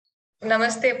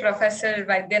Namaste, Professor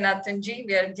Vaidyanathan ji.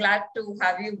 We are glad to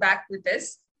have you back with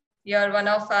us. You're one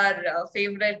of our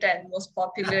favorite and most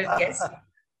popular guests.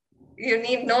 You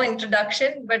need no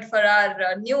introduction, but for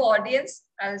our new audience,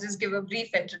 I'll just give a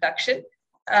brief introduction.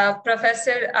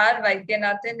 Professor R.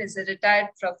 Vaidyanathan is a retired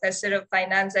professor of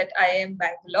finance at IIM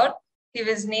Bangalore. He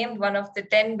was named one of the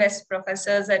 10 best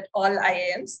professors at all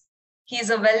IIMs. He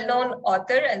is a well-known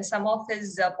author, and some of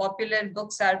his popular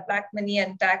books are Black Money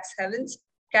and Tax Havens,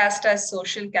 Caste as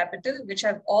Social Capital, which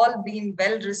have all been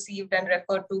well received and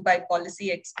referred to by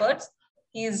policy experts.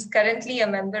 He is currently a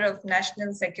member of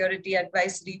National Security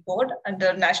Advisory Board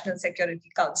under National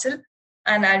Security Council,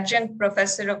 an adjunct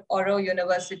professor of Oro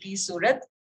University, Surat,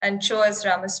 and Cho S.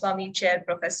 Ramaswamy Chair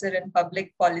Professor in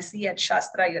Public Policy at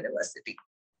Shastra University.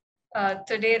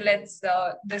 Today, let's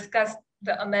discuss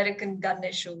the American gun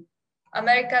issue.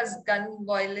 America's gun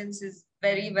violence is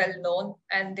very well known,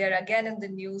 and they're again in the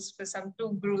news for some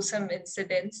two gruesome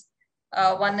incidents,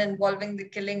 one involving the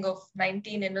killing of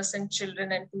 19 innocent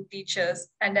children and 2 teachers,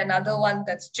 and another one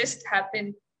that's just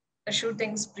happened, a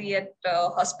shooting spree at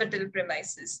hospital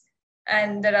premises.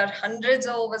 And there are hundreds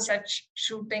of such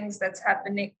shootings that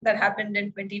happened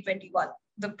in 2021.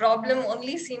 The problem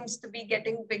only seems to be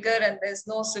getting bigger, and there's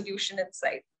no solution in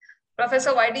sight.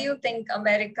 Professor, why do you think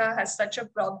America has such a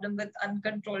problem with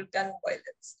uncontrolled gun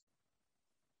violence?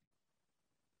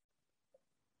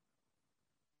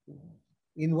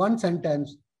 In one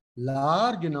sentence,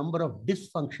 large number of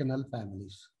dysfunctional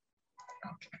families.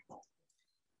 Okay.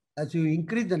 As you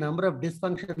increase the number of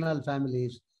dysfunctional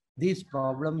families, these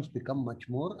problems become much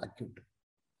more acute.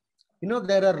 You know,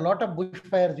 there are a lot of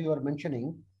bushfires you are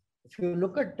mentioning. If you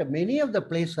look at many of the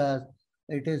places,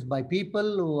 it is by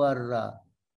people who are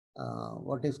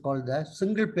what is called the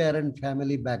single parent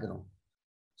family background.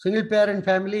 Single parent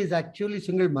family is actually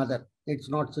single mother. It's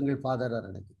not single father or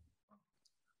anything.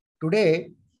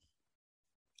 Today,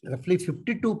 roughly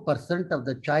 52% of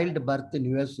the child birth in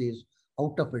US is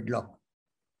out of wedlock.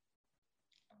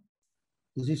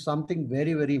 This is something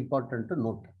very, very important to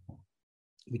note,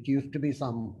 which used to be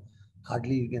some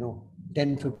hardly,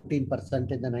 10,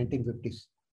 15% in the 1950s.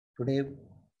 Today,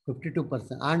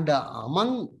 52%. And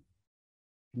among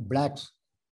blacks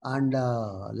and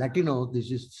Latinos,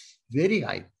 this is very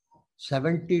high,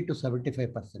 70 to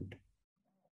 75%.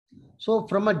 So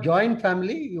from a joint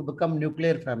family, you become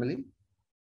nuclear family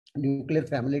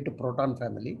to proton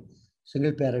family,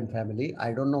 single parent family.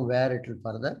 I don't know where it will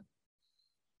further.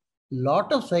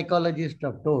 Lot of psychologists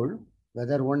have told,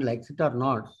 whether one likes it or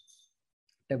not,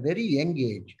 at a very young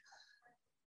age,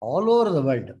 all over the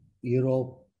world,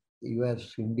 Europe,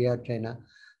 US, India, China,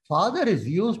 father is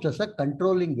used as a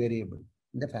controlling variable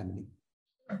in the family.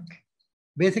 Okay.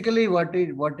 Basically, what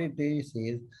it is,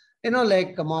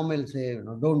 like a mom will say,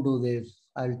 don't do this.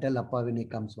 I'll tell Appa when he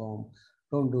comes home.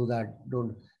 Don't do that.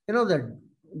 Don't.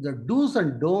 The do's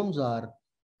and don'ts are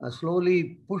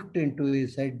slowly pushed into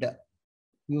his head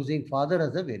using father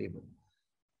as a variable.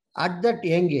 At that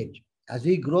young age, as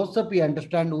he grows up, he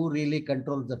understands who really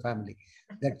controls the family.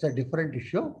 That's a different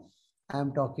issue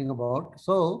I'm talking about.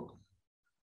 So,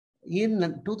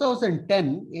 in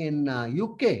 2010, in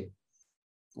UK,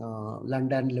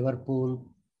 London, Liverpool,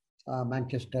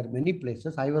 Manchester, many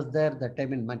places. I was there that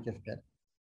time in Manchester.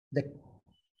 The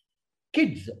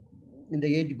kids in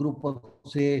the age group of,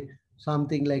 say,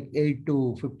 something like 8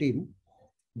 to 15,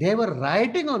 they were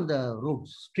rioting on the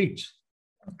roads, streets.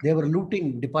 They were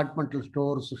looting departmental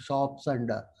stores, shops, and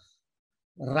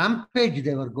rampage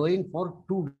they were going for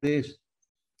 2 days.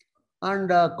 And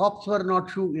cops were not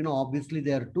sure, obviously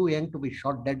they are too young to be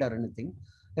shot dead or anything.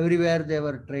 Everywhere they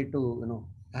were trying to,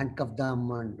 handcuff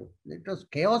them, and it was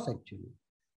chaos actually.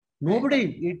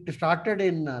 It started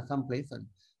in some place, and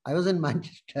I was in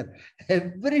Manchester.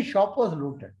 Every shop was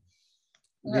looted.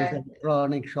 There's an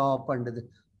electronic shop, and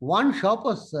one shop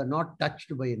was not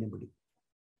touched by anybody.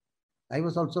 I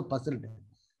was also puzzled.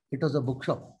 It was a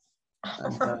bookshop.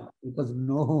 And, because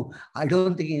I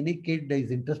don't think any kid is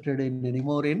interested in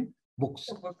anymore in books.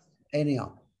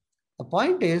 Anyhow, the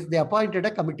point is they appointed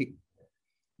a committee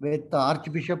with the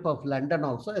Archbishop of London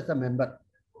also as a member.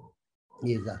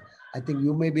 I think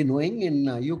you may be knowing in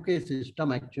UK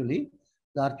system actually,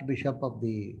 the Archbishop of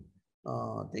the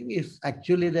thing is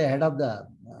actually the head of the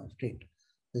state.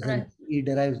 Right. He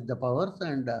derives the powers,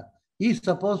 and he is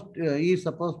supposed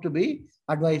to be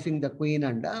advising the Queen,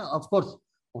 and of course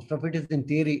most of it is in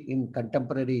theory in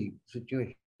contemporary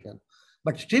situation,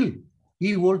 but still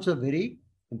he holds a very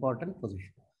important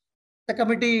position. The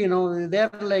committee, they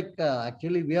are like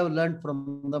actually we have learned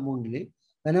from them only.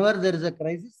 Whenever there is a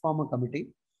crisis, form a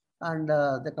committee, and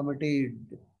the committee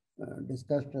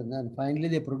discussed, and then finally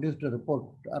they produced a report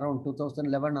around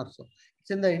 2011 or so.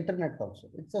 It's in the internet also.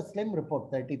 It's a slim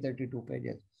report, 32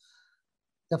 pages.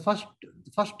 The first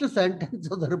sentence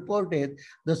of the report is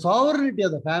the sovereignty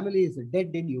of the family is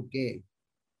dead in UK.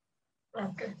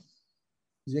 Okay.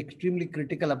 It's extremely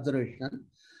critical observation.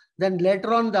 Then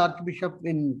later on, the Archbishop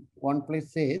in one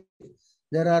place says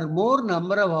there are more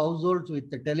number of households with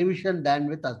the television than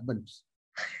with husbands.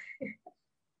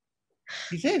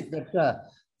 He says that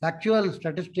factual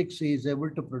statistics he is able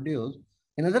to produce.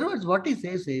 In other words, what he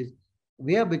says is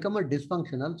we have become a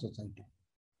dysfunctional society.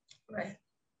 Right.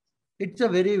 It's a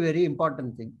very, very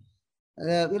important thing.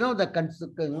 The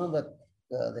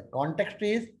context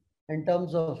is in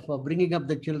terms of bringing up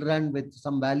the children with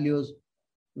some values,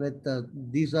 with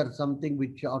these are something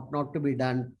which ought not to be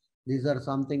done. These are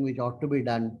something which ought to be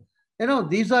done.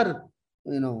 These are,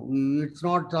 it's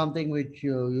not something which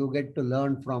you get to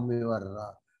learn from your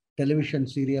television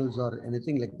serials or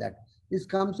anything like that. This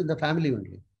comes in the family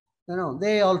only.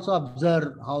 They also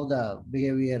observe how the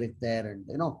behavior is there and,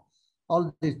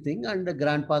 all these things. And the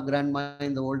grandpa, grandma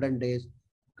in the olden days,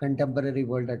 contemporary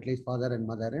world, at least father and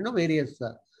mother, various,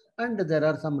 and there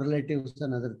are some relatives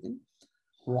and other things.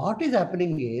 What is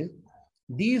happening is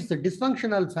these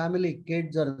dysfunctional family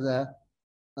kids are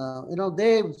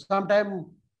they sometimes,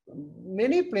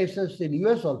 many places in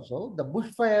US also, the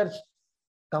bushfires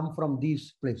come from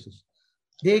these places.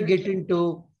 They get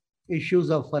into issues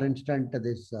of, for instance,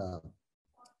 this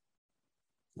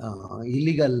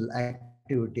illegal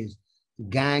activities,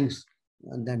 gangs,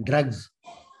 and then drugs,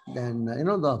 then,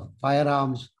 the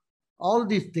firearms, all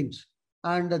these things.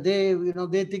 And they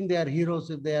think they are heroes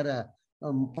if they are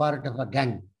part of a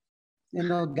gang.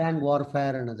 Gang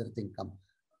warfare and other things come.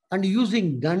 And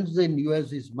using guns in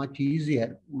US is much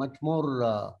easier, much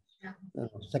more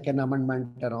Second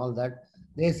Amendment and all that.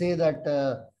 They say that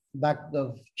back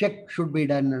the check should be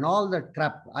done and all that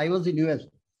crap. I was in US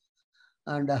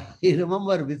and I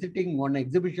remember visiting one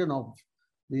exhibition of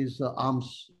these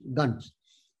arms guns.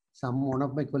 One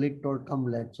of my colleagues told, "Come,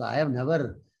 let's." So I've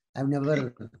never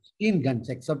seen guns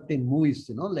except in movies,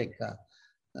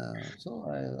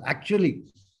 actually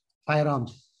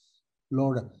firearms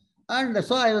load. And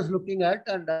so I was looking at,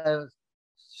 and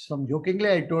some jokingly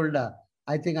I told,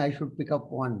 I think I should pick up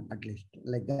one at least,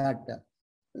 like that.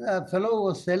 The fellow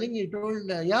was selling, he told,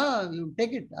 yeah, you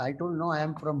take it. I told, no, I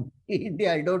am from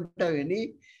India. I don't have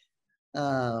any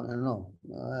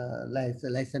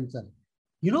license.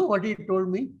 You know what he told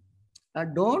me?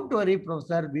 Don't worry,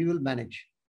 professor, we will manage.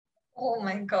 Oh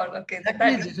my God. Okay.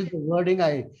 Exactly, this is the wording.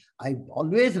 I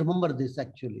always remember this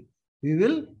actually. We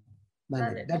will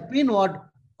manage. That means what?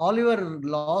 All your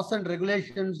laws and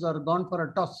regulations are gone for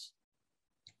a toss.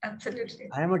 Absolutely.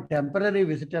 I am a temporary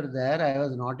visitor there. I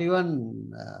was not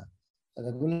even a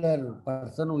regular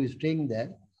person who is staying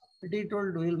there. But he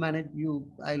told, we'll manage you.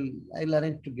 I'll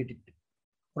arrange to get it.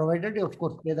 Provided you, of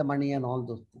course, pay the money and all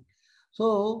those things.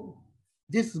 So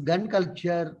this gun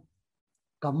culture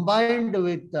combined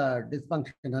with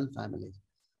dysfunctional families.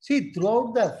 See,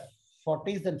 throughout the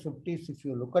 40s and 50s, if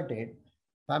you look at it,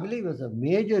 family was a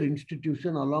major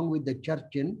institution along with the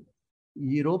church in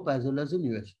Europe as well as in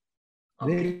US.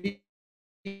 Very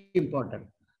important.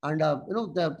 And,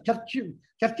 the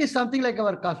church is something like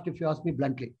our caste, if you ask me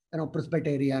bluntly.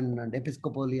 Presbyterian and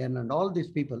Episcopalian and all these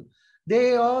people,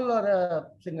 they all are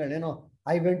single.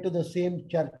 I went to the same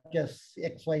church as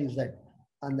XYZ.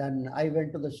 And then I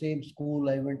went to the same school,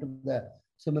 I went to the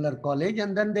similar college,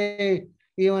 and then they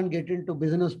even get into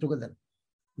business together.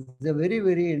 It's a very,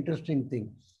 very interesting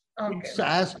thing. Okay. It's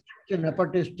as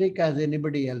nepotistic as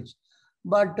anybody else.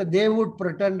 But they would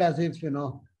pretend as if,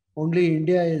 only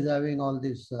India is having all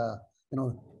these,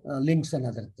 links and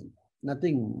other things.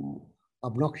 Nothing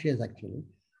obnoxious, actually.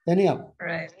 Anyhow,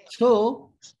 right.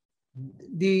 So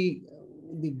the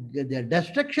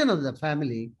destruction of the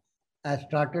family has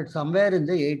started somewhere in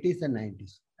the 80s and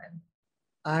 90s.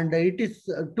 And it is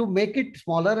to make it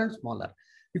smaller and smaller.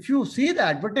 If you see the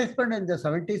advertisement in the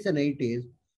 70s and 80s,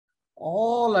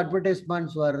 all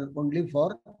advertisements were only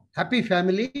for happy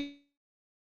family.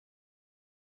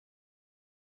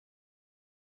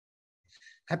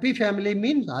 Happy family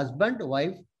means husband,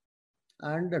 wife,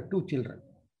 and 2 children.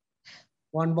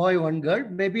 1 boy, 1 girl,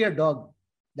 maybe a dog.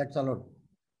 That's allowed.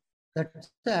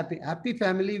 That's the happy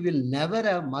family will never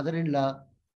have mother-in-law,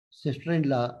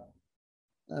 sister-in-law.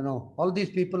 All these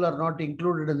people are not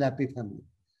included in the happy family.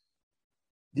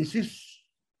 This is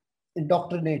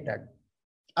indoctrinated.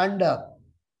 And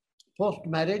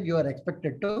post-marriage, you are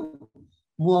expected to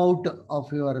move out of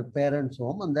your parents'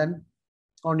 home and then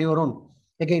on your own.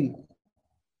 Again,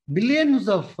 billions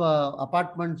of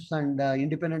apartments and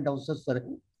independent houses were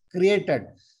created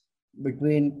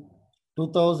between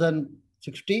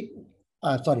 2060,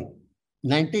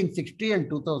 1960 and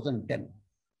 2010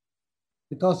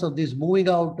 because of this moving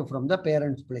out from the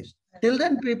parents' place. Till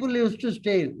then, people used to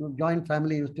stay, joint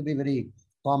family used to be very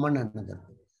common and other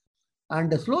thing.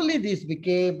 And slowly this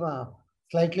became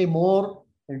slightly more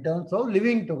in terms of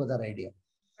living together idea.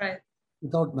 Right.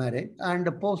 Without marriage. And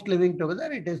post living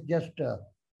together, it is just,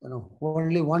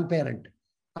 only one parent.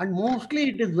 And mostly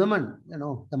it is women,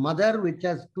 the mother which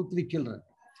has 2, 3 children.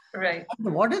 Right.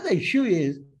 And what is the issue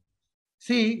is,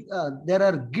 see, there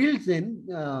are guilds in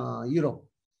Europe.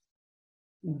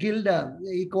 Guild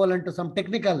equivalent to some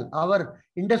technical, our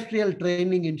industrial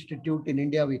training institute in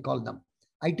India, we call them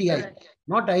ITI, Right.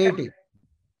 not IIT,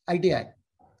 ITI.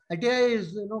 ITI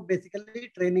is, basically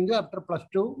training you after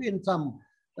 +2 in some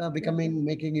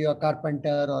making you a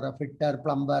carpenter or a fitter,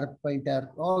 plumber, painter,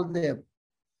 all the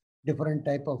different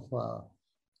type of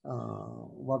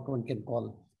what one can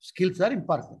call skills are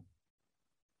important.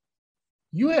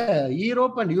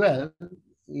 Europe and US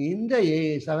in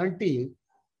the 70s,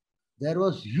 there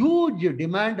was huge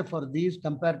demand for these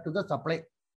compared to the supply.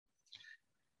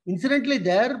 Incidentally,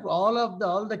 there all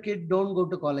the kids don't go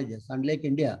to colleges, unlike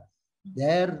India.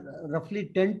 There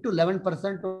roughly 10 to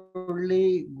 11%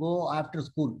 only go after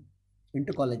school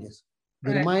into colleges.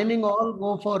 The remaining all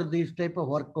go for this type of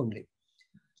work only.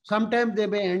 Sometimes they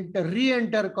may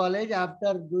re-enter college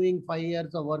after doing 5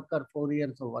 years of work or 4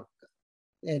 years of work.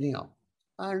 Anyhow.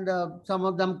 And some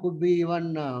of them could be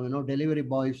even, delivery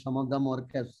boys. Some of them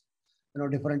work as,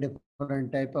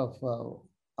 different type of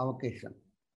avocation.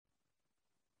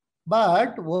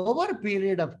 But over a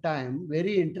period of time,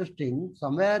 very interesting,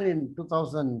 somewhere in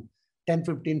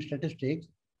 2010-15 statistics,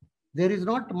 there is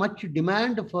not much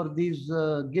demand for these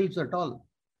guilds at all.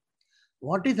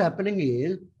 What is happening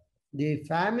is the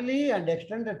family and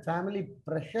extended family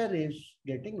pressure is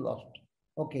getting lost.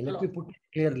 Okay, let me put it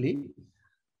clearly.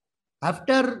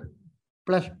 After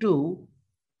 +2,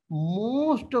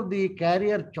 most of the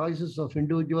career choices of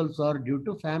individuals are due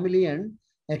to family and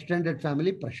extended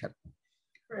family pressure.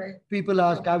 Right. People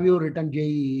ask, have you written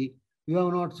JEE? You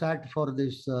have not sat for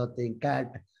this thing,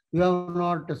 CAT. You have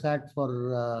not sat for,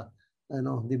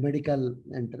 the medical,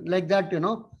 like that,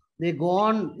 they go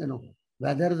on,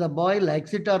 whether the boy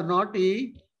likes it or not,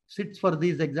 he sits for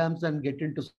these exams and get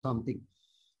into something.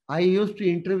 I used to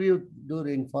interview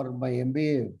for my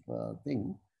MBA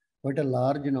thing, quite a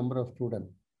large number of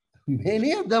students.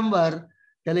 Many of them were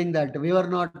telling that we were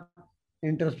not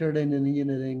interested in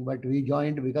engineering, but we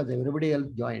joined because everybody else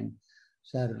joined.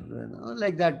 Sir,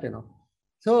 like that,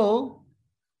 So,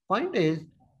 point is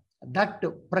that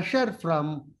pressure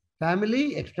from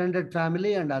family, extended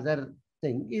family, and other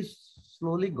thing is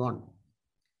slowly gone.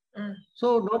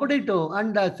 So nobody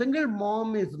and a single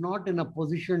mom is not in a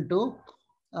position to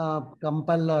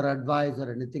compel or advise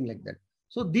or anything like that.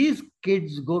 So these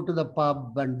kids go to the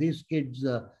pub and these kids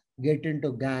get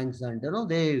into gangs and,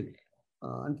 they,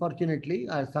 unfortunately,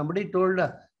 somebody told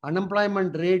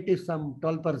unemployment rate is some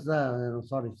 12%,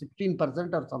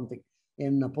 16% or something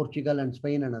in Portugal and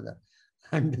Spain and other.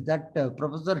 And that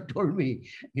professor told me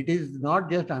it is not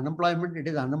just unemployment, it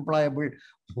is unemployable.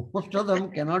 Most of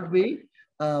them cannot be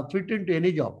fit into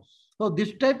any job. So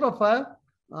this type of a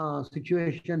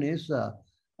situation is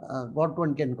what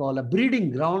one can call a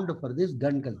breeding ground for this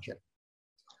gun culture.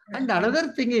 And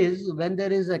another thing is when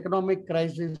there is economic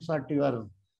crisis at your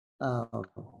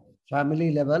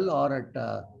family level or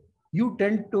at, you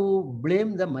tend to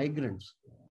blame the migrants.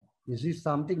 This is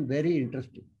something very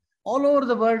interesting. All over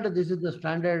the world, this is the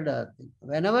standard thing.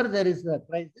 Whenever there is a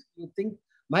crisis, you think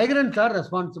migrants are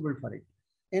responsible for it.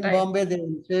 In Bombay, they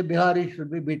will say Biharis should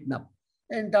be beaten up.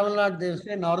 In Tamil Nadu, they will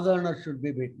say Northerners should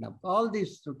be beaten up. All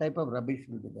this type of rubbish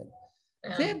will be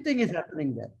there. Same thing is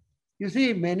happening there. You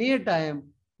see, many a time,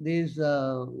 these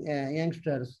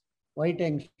youngsters, white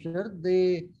youngsters,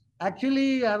 they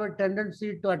actually have a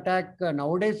tendency to attack.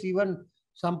 Nowadays, even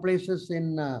some places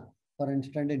in, for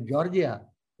instance, in Georgia,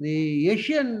 the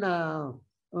Asian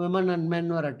women and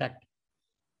men were attacked.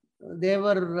 They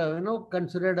were,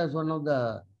 considered as one of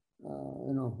the,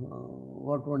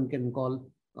 what one can call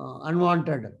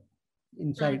unwanted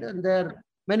inside. And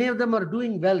many of them are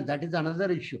doing well. That is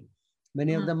another issue.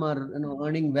 Many of them are,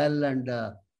 earning well, and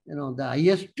the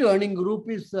highest earning group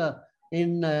is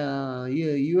in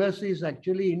US is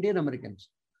actually Indian Americans.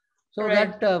 So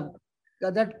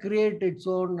that create its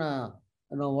own,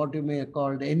 what you may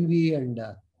call envy and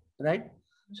right.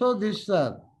 So this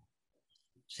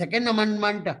Second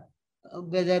Amendment,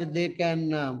 whether they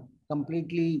can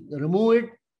completely remove it,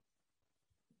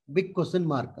 big question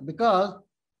mark, because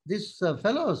this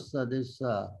fellows, this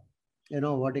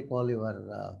what you call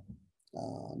your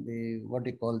what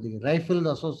you call the rifle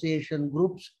association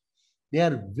groups. They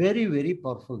are very, very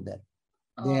powerful there.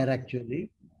 They are actually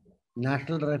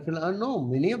national rifle. No,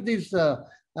 many of these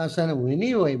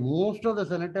anyway, most of the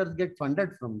senators get funded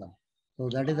from them. So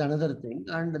that is another thing,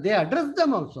 and they address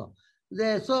them also.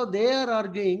 They are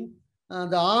arguing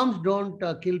the arms don't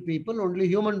kill people, only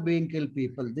human being kill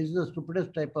people. This is the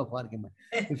stupidest type of argument.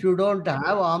 If you don't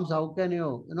have arms, how can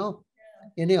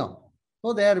anyhow?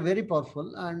 So they are very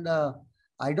powerful, and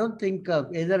I don't think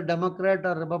either Democrat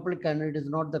or Republican. It is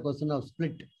not the question of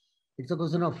split. It's a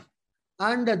question of,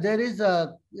 and there is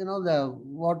a the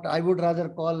what I would rather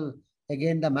call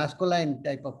again the masculine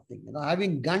type of thing.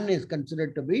 Having gun is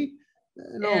considered to be,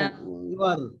 you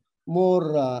are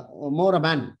more a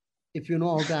man if you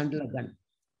know how to handle a gun.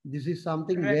 This is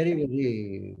something very,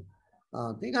 very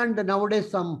thing. And nowadays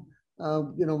some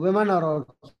women are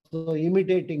also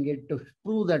imitating it to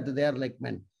prove that they are like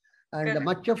men. And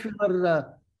much of your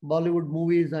Bollywood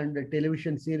movies and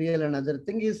television serial and other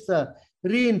thing is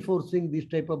reinforcing this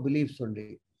type of beliefs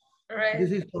only. Right.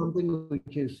 This is something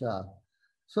which is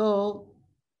so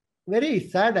very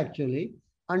sad actually.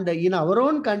 And in our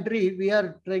own country, we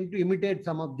are trying to imitate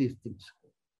some of these things.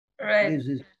 Right.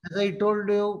 As I told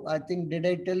you, I think, did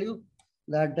I tell you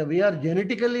that we are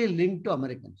genetically linked to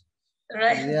Americans?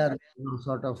 Right. We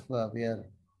are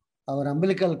our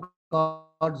umbilical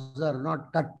cords are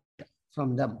not cut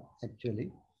from them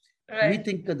actually. Right. We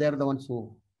think they are the ones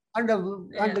who, and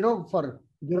for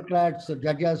bureaucrats,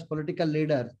 judges, political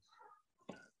leaders,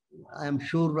 I am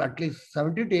sure at least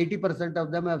 70 to 80%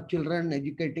 of them have children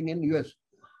educating in US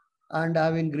and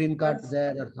having green cards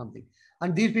there or something.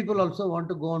 And these people also want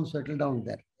to go and settle down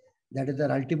there. That is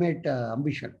their ultimate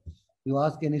ambition. You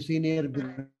ask any senior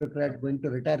bureaucrat going to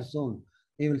retire soon,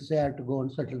 he will say I have to go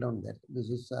and settle down there. This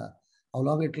is how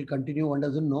long it will continue, one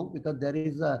doesn't know, because there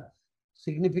is a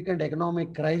significant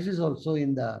economic crisis also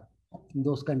in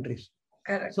those countries.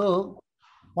 Correct. So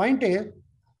point is,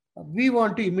 we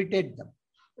want to imitate them.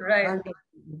 Right. And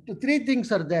three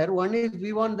things are there. One is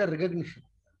we want the recognition.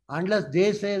 Unless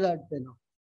they say that,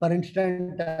 for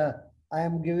instance, I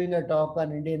am giving a talk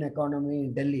on Indian economy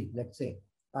in Delhi, let's say,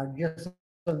 and just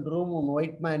in the room, a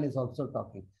white man is also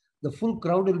talking. The full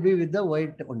crowd will be with the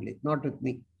white only, not with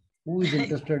me. Who is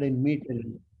interested in me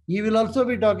telling? He will also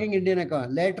be talking Indian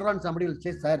economy. Later on, somebody will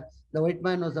say, sir, the white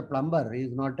man was a plumber. He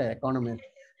is not an economist.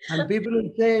 And people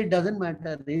will say, it doesn't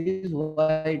matter. He is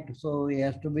white, so he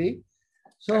has to be.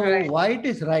 So white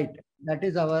is right. That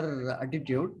is our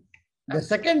attitude. The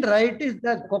second right is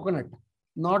the coconut,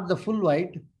 not the full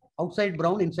white, outside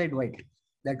brown, inside white.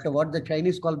 That's what the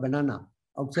Chinese call banana,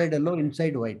 outside yellow,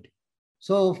 inside white.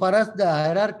 So for us, the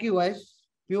hierarchy wise,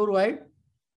 pure white,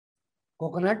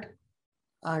 coconut,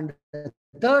 and the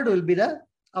third will be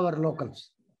our locals.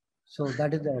 So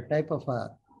that is the type of,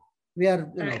 we are,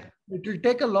 it will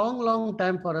take a long, long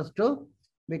time for us to,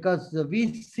 because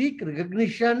we seek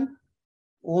recognition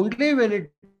only when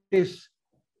it is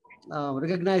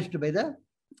recognized by the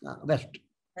West.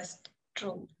 Yes,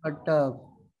 true. But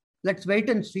let's wait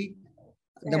and see.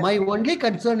 My only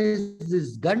concern is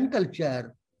this gun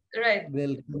culture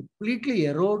will completely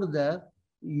erode the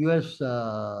US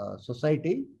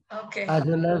society, as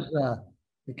well as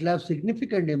it will have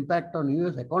significant impact on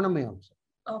US economy also.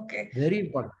 Very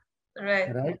important.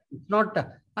 Right. It's not,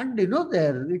 and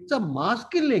it's a mass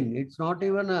killing. It's not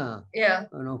even a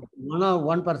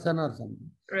one person or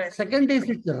something. Right. Second is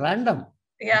it's random.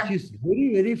 Which is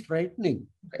very, very frightening.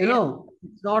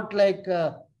 It's not like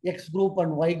X group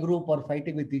and Y group are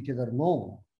fighting with each other.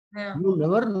 No. You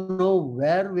never know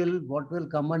what will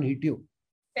come and hit you.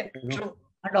 True.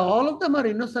 And all of them are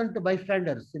innocent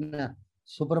bystanders in a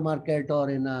supermarket or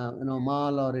in a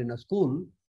mall or in a school.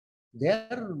 They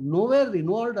are nowhere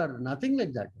involved or nothing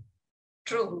like that.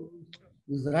 True.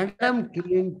 This random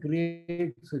killing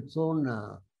creates its own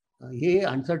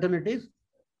uncertainties,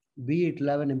 be it will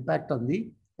have an impact on the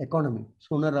economy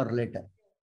sooner or later.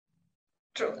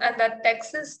 True. And that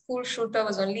Texas school shooter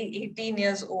was only 18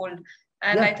 years old.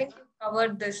 And I think you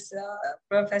covered this,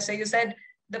 Professor. You said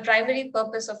the primary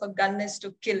purpose of a gun is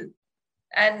to kill.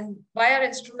 And why are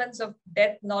instruments of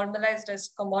death normalized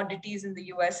as commodities in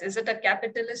the US? Is it a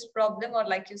capitalist problem, or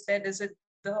like you said, is it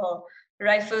the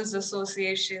Rifles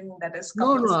Association that is?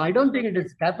 No, I don't think it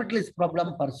is capitalist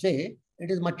problem per se. It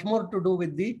is much more to do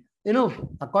with the,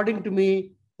 according to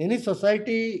me, any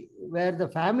society where the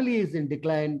family is in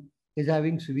decline is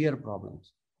having severe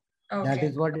problems. That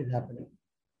is what is happening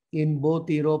in both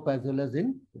Europe as well as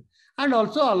and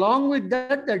also along with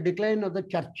that, the decline of the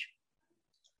church.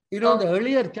 The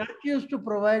earlier church used to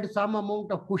provide some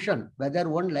amount of cushion, whether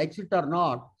one likes it or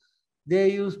not.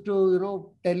 they used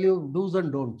to, tell you do's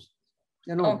and don'ts,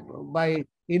 by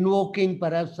invoking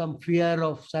perhaps some fear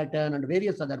of Satan and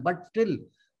various other, but still,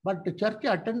 but the church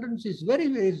attendance is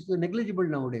is negligible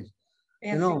nowadays.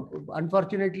 Yes.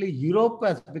 Unfortunately, Europe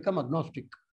has become agnostic.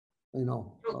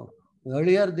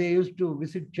 Earlier they used to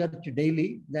visit church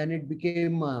daily, then it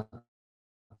became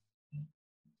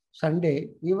Sunday,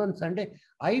 even Sunday.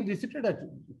 I visited a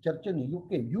church in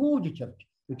UK, huge church,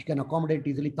 which can accommodate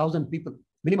easily 1,000 people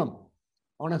minimum.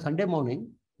 On a Sunday morning,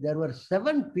 there were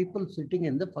 7 people sitting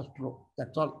in the first row.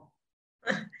 That's all.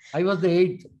 I was the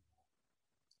 8th.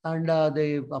 And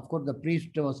of course, the priest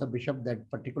was a bishop that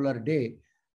particular day.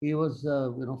 He was,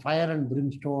 fire and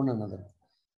brimstone and other.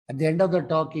 At the end of the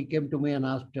talk, he came to me and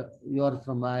asked, "You are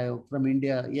from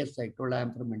India?" Yes, I told, "I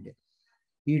am from India."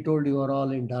 He told, "You are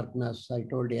all in darkness." I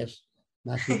told, "Yes,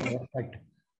 massive power cut.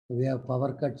 We have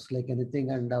power cuts like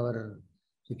anything, and our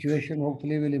situation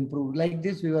hopefully will improve." Like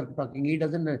this, we were talking. He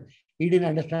didn't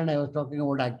understand I was talking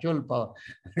about actual power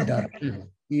darkness.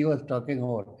 He was talking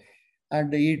about,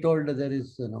 and he told, "There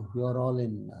is, you are all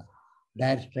in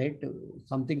dire strait.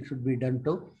 Something should be done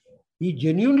to." He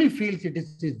genuinely feels it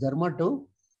is his dharma to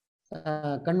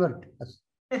convert us.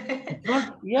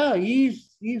 Not, yeah,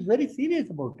 he's very serious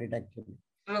about it actually.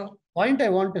 Point I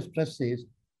want to stress is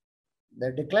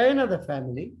the decline of the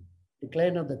family,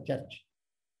 decline of the church.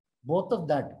 Both of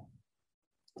that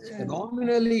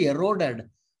phenomenally eroded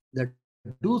the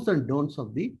do's and don'ts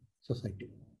of the society.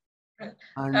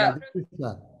 And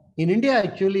in India,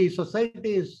 actually,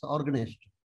 society is organized.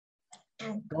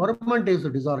 Government is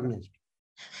disorganized.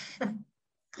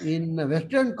 In a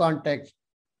Western context,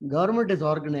 government is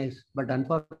organized, but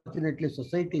unfortunately,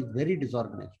 society is very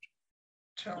disorganized.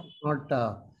 True.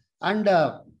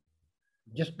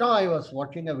 Just now I was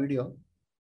watching a video.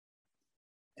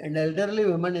 An elderly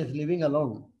woman is living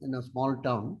alone in a small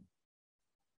town.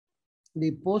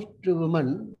 The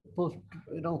woman,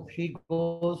 she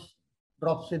goes,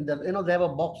 drops in there. They have a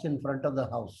box in front of the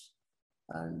house.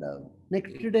 And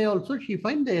next day also, she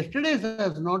finds the yesterday's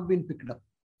has not been picked up.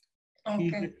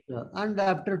 Okay. And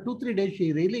after 2-3 days,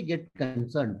 she really gets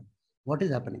concerned. What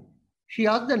is happening? She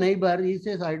asked the neighbor. He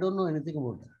says, "I don't know anything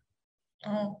about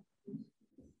her."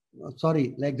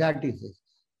 Sorry, like that he says.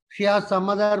 She asked some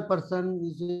other person.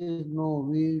 He says, "No,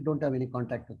 we don't have any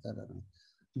contact with her."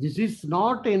 This is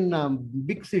not in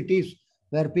big cities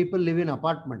where people live in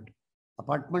apartment.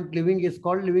 Apartment living is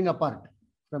called living apart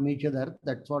from each other.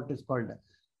 That's what is called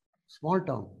small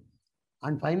town.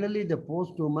 And finally, the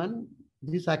postwoman,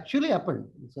 this actually happened.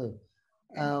 So,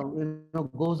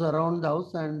 goes around the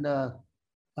house and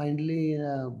finally,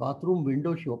 bathroom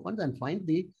window she opens and finds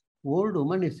the old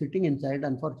woman is sitting inside.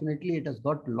 Unfortunately, it has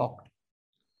got locked.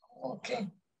 Okay.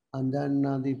 And then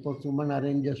the postwoman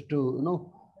arranges to,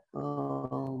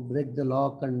 break the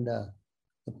lock. And the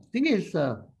thing is,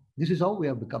 this is how we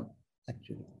have become,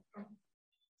 actually.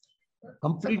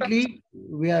 Completely,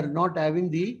 we are not having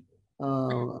the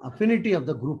affinity of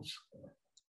the groups.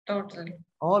 Totally.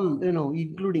 All,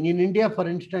 including in India, for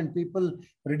instance, people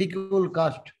ridicule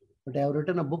caste. But I have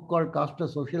written a book called Caste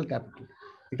as Social Capital.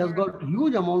 It has got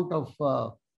huge amount of,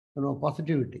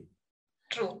 positivity.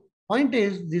 True. Point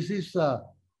is, this is, in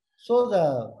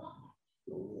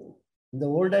the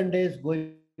olden days,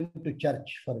 going to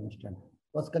church, for instance,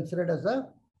 was considered as a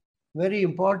very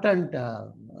important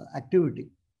activity.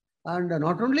 And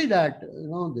not only that,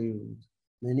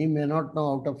 many may not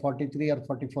know, out of 43 or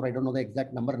 44, I don't know the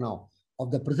exact number now,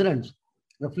 of the presidents,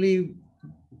 roughly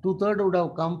 2/3 would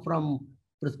have come from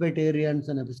Presbyterians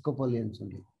and Episcopalians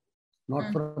only,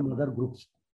 not from other groups.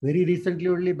 Very recently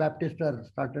only Baptists are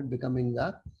started becoming the,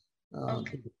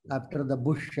 after the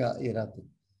Bush era.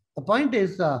 The point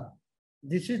is,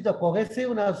 this is the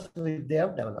cohesiveness which they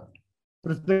have developed.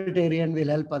 Presbyterian will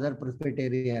help other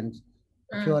Presbyterians.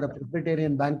 If you are a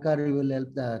Presbyterian banker, you will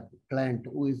help the client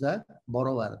who is a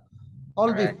borrower.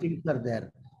 All these things are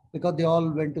there because they all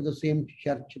went to the same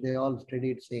church. They all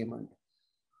studied same.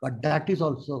 But that is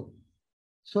also.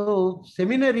 So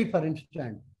seminary, for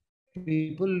instance,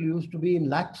 people used to be in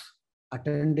lakhs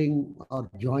attending or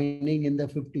joining in the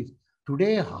 50s.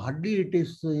 Today, hardly it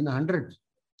is in hundreds.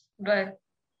 Right.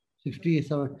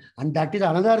 67. And that is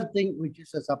another thing which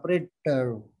is a separate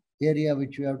area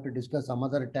which we have to discuss some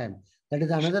other time. That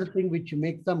is another thing which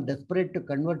makes them desperate to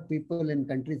convert people in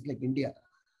countries like India.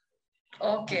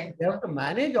 Okay. They have to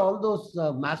manage all those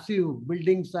massive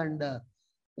buildings and,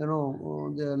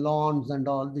 the lawns and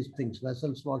all these things,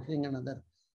 vessels washing and other.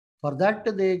 For that,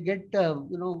 they get,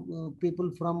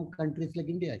 people from countries like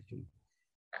India, actually.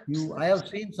 I have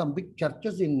seen some big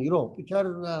churches in Europe, which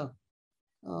are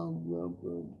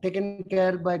taken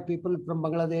care by people from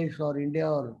Bangladesh or India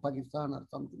or Pakistan or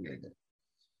something like that.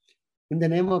 In the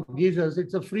name of Jesus,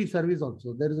 it's a free service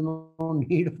also. There is no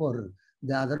need for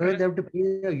the otherwise they have to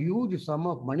pay a huge sum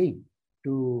of money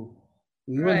to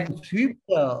even sweep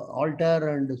the altar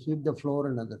and sweep the floor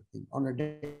and other things on a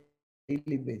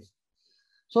daily basis.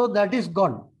 So that is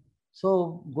gone.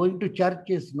 So going to church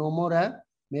is no more a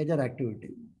major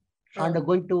activity. And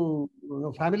going to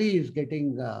family is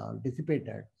getting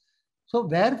dissipated. So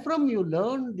where from you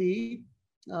learn the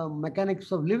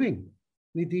mechanics of living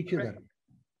with each other.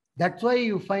 That's why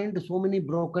you find so many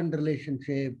broken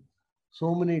relationship,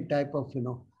 so many type of,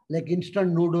 like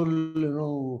instant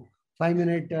noodle, 5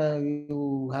 minute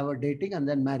you have a dating and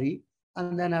then marry,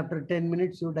 and then after 10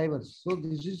 minutes you divorce. So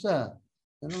this is a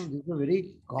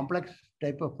very complex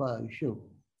type of issue,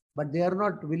 but they are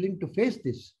not willing to face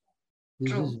this.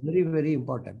 This is very, very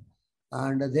important.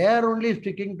 And they are only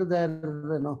sticking to their,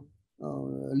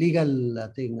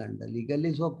 legal thing, and legal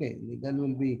is okay. Legal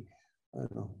will be,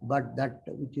 but that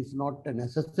which is not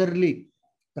necessarily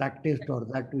practiced or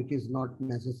that which is not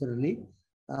necessarily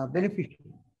beneficial.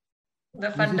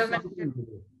 The fundamental.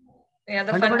 Yeah,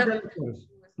 the fundamental.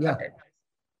 Yeah.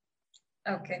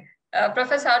 Okay.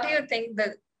 Professor, how do you think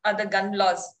are the gun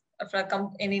laws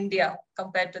in India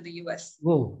compared to the US?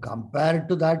 Oh, compared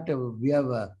to that, we have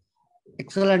a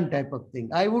excellent type of thing.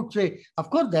 I would say, of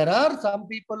course, there are some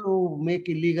people who make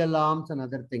illegal arms and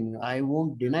other things. I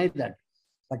won't deny that.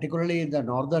 Particularly in the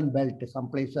northern belt, some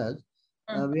places,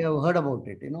 we have heard about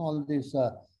it. All these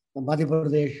Madhya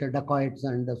Pradesh dacoits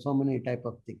and so many type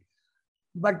of things.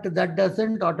 But that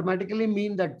doesn't automatically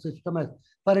mean that system has,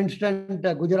 for instance,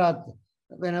 Gujarat,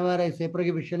 whenever I say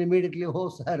prohibition, immediately, oh,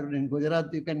 sir, in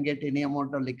Gujarat, you can get any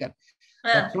amount of liquor.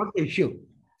 That's not the issue.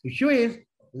 Issue is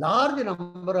large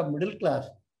number of middle class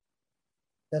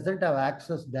doesn't have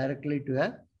access directly to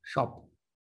a shop.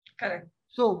 Correct.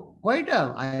 So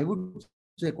I would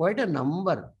say quite a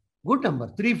number, good number,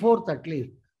 3/4 at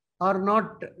least,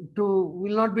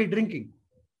 will not be drinking.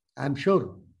 I'm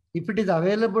sure. If it is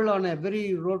available on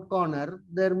every road corner,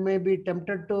 there may be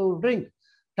tempted to drink.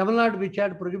 Tamil Nadu, which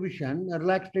had prohibition,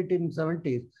 relaxed it in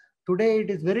 70s. Today, it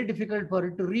is very difficult for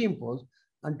it to reimpose.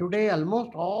 And today,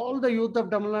 almost all the youth of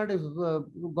Tamil Nadu is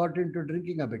got into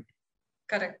drinking a bit.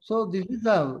 Correct. So this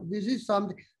is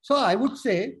something. So I would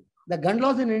say the gun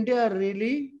laws in India are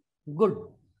really good.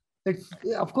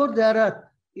 Of course, there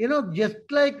are,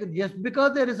 just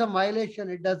because there is a violation,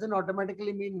 it doesn't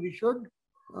automatically mean we should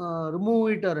remove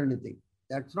it or anything.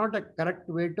 That's not a correct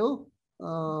way to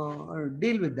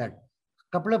deal with that.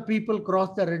 Couple of people cross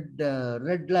the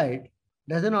red light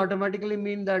doesn't automatically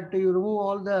mean that you remove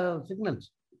all the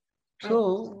signals.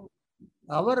 So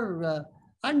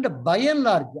and by and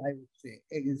large, I would say,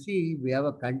 you see, we have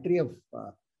a country of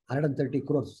 130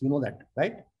 crores. You know that,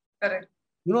 right? Correct.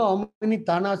 You know how many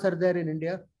Tanas are there in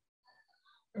India?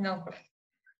 No.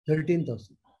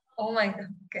 13,000. Oh my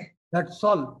God. Okay. That's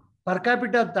all. Per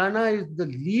capita Tana is the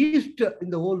least in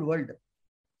the whole world.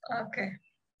 Okay.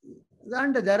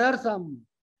 And there are some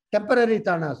temporary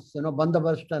Tanas,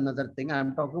 Bandobast and other thing. I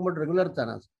am talking about regular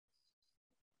Tanas.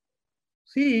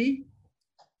 See,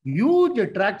 huge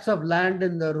tracts of land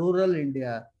in the rural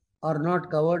India are not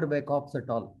covered by cops at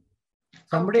all.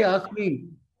 Somebody asked me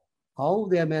how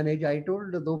they manage. I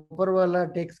told the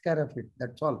Uparwala takes care of it.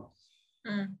 That's all.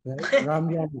 Right? Ram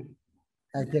Jane,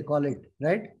 as they call it,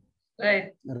 right?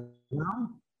 Right.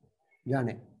 Ram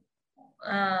Jane.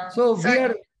 So we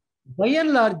are, by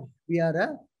and large, we are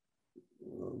a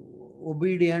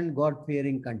obedient,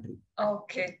 God-fearing country.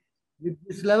 Okay. With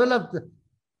this level of,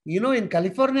 in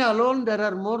California alone, there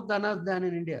are more Tanas than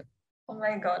in India. Oh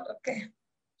my God. Okay.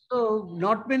 So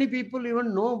not many people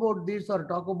even know about this or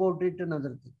talk about it and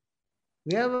other things.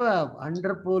 We have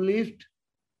under-policed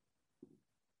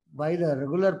by the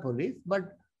regular police,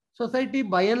 but society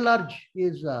by and large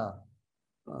is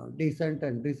decent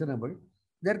and reasonable.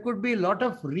 There could be a lot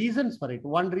of reasons for it.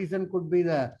 One reason could be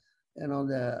the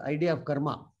idea of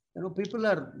karma. People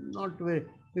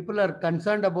are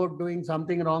concerned about doing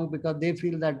something wrong because they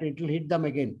feel that it will hit them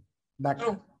again back.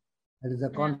 That is the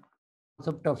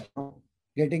concept of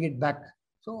getting it back.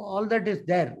 So all that is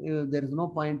there. There is no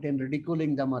point in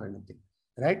ridiculing them or anything,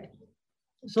 right?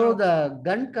 So the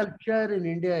gun culture in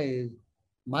India is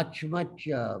much, much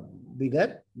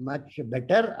bigger, much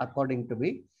better, according to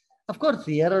me. Of course,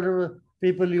 here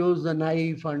people use the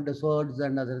knife and the swords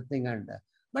and other thing,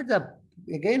 but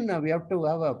again we have to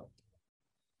have a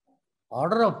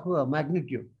order of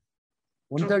magnitude.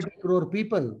 130 crore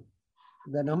people.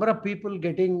 The number of people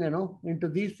getting into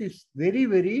this is very,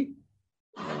 very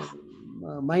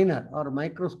minor or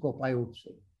microscope, I would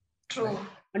say. True.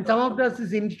 And some of this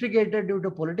is instigated due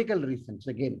to political reasons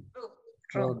again.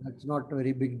 True. So that's not a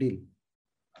very big deal.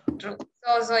 True.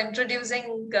 So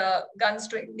introducing guns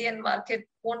to Indian market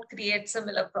won't create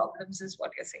similar problems, is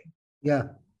what you're saying. Yeah.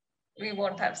 We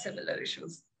won't have similar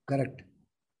issues. Correct.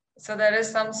 So there is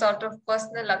some sort of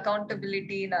personal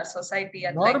accountability in our society.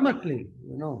 Enormously,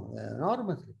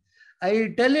 enormously.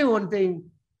 I tell you one thing,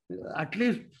 at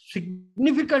least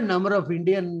significant number of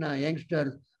Indian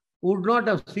youngsters would not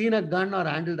have seen a gun or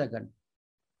handled a gun.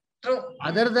 True.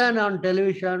 Other than on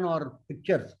television or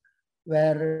pictures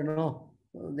where,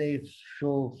 they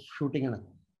show shooting. And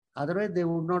otherwise, they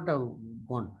would not have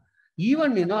gone.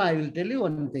 Even, I will tell you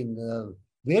one thing.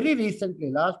 Very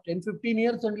recently, last 10, 15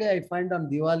 years only, I find on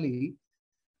Diwali,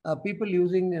 people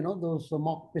using, those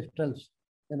mock pistols.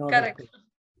 Correct.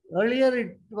 Earlier,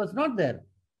 it was not there.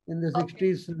 In the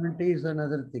 60s, 70s,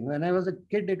 another thing. When I was a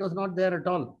kid, it was not there at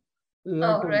all.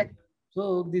 Right.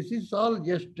 So this is all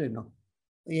just,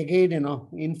 again,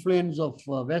 influence of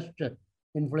West,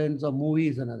 influence of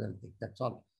movies and other things. That's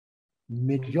all.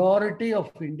 Majority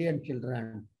of Indian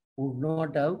children would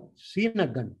not have seen a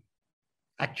gun,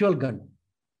 actual gun.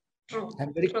 True.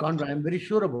 I'm very confident. I'm very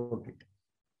sure about it.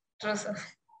 True, sir.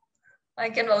 I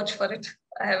can vouch for it.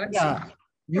 I haven't seen.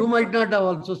 You might not have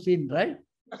also seen, right?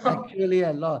 Actually,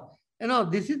 a lot.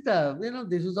 This is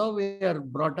this is how we are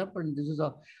brought up, and this is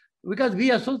how, because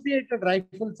we associated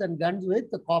rifles and guns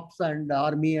with the cops and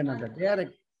army and other. They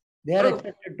are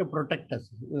expected to protect us.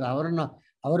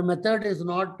 Our method is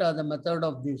not the method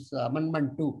of this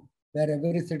Amendment 2, where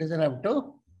every citizen have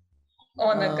to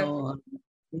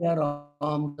we are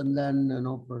armed and then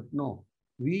no.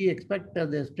 We expect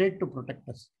the state to protect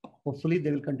us. Hopefully,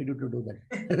 they will continue to do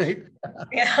that. Right?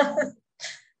 Yeah.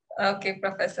 Okay,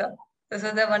 Professor. This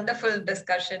was a wonderful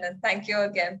discussion, and thank you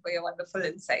again for your wonderful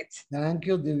insights. Thank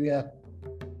you, Divya.